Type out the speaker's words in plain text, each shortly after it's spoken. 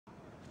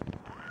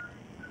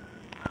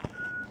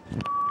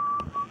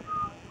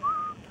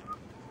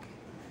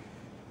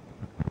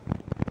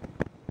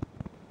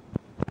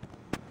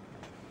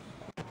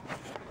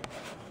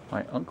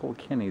My Uncle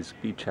Kenny's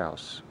beach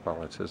house.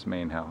 Well, it's his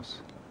main house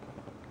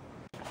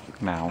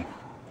now.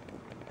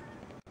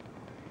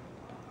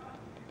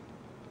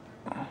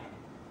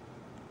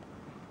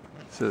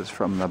 This is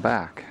from the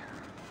back.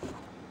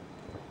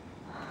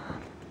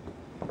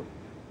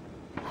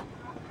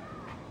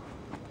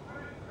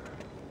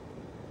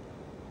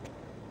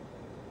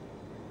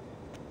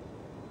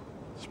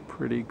 It's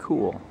pretty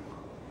cool.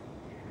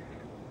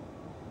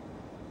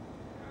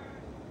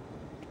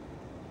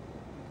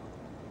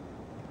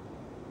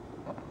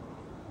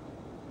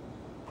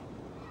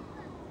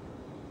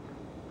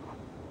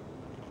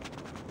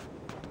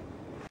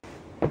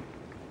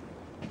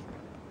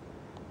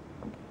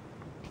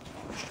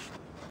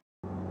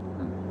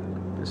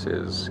 This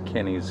is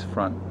Kenny's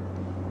front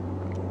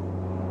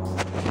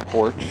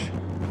porch.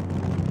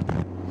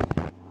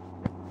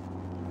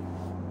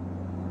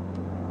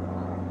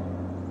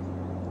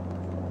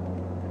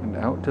 And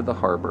out to the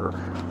harbor.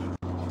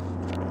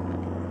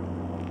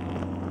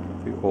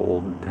 The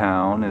old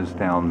town is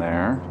down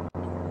there.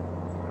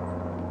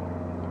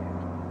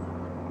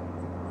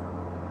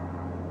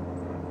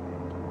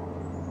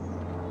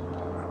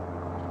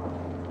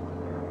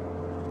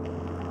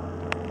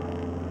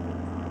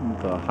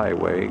 The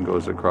highway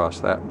goes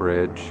across that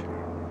bridge.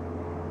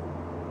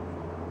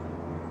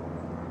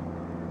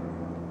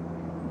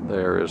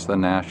 There is the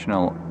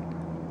National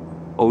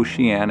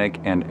Oceanic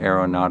and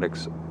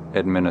Aeronautics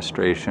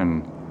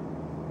Administration.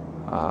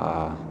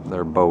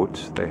 Their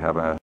boats. They have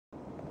a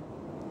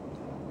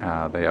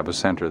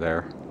center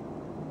there,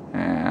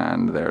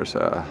 and there's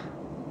a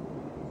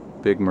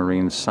big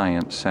marine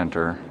science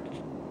center.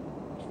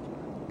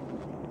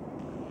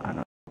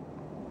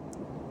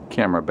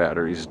 Camera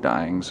battery's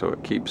dying, so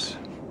it keeps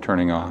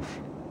turning off.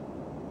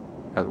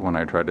 When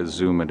I try to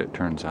zoom it, it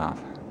turns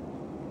off.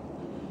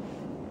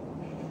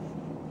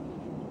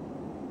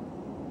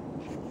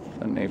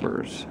 The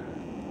neighbors.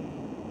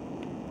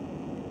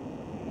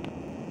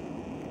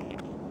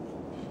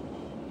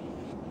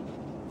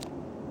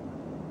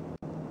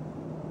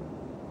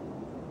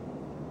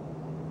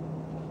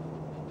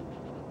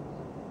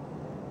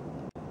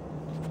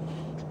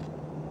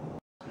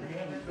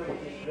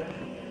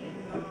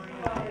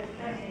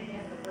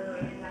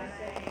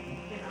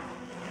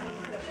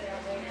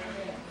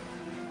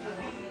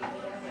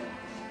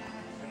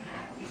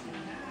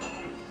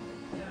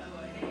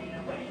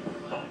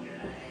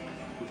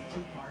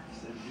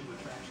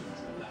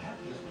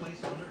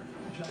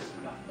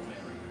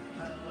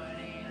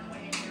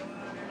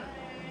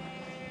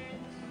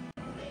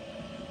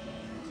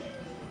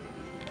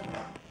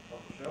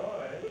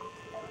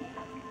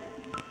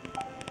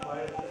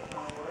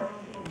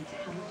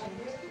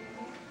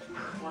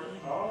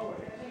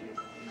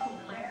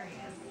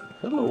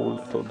 Hello,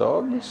 little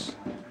dogs.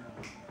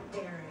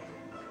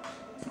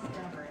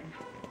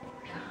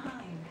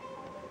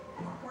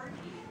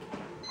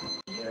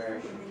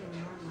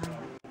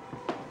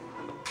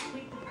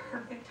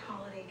 Perfect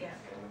holiday gift.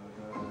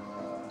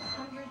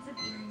 Hundreds of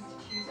earrings to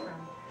choose from.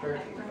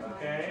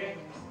 Okay,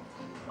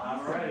 I'm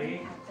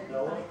ready.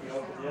 Noah, you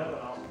open the oven,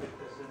 I'll stick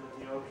this into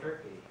the old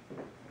turkey.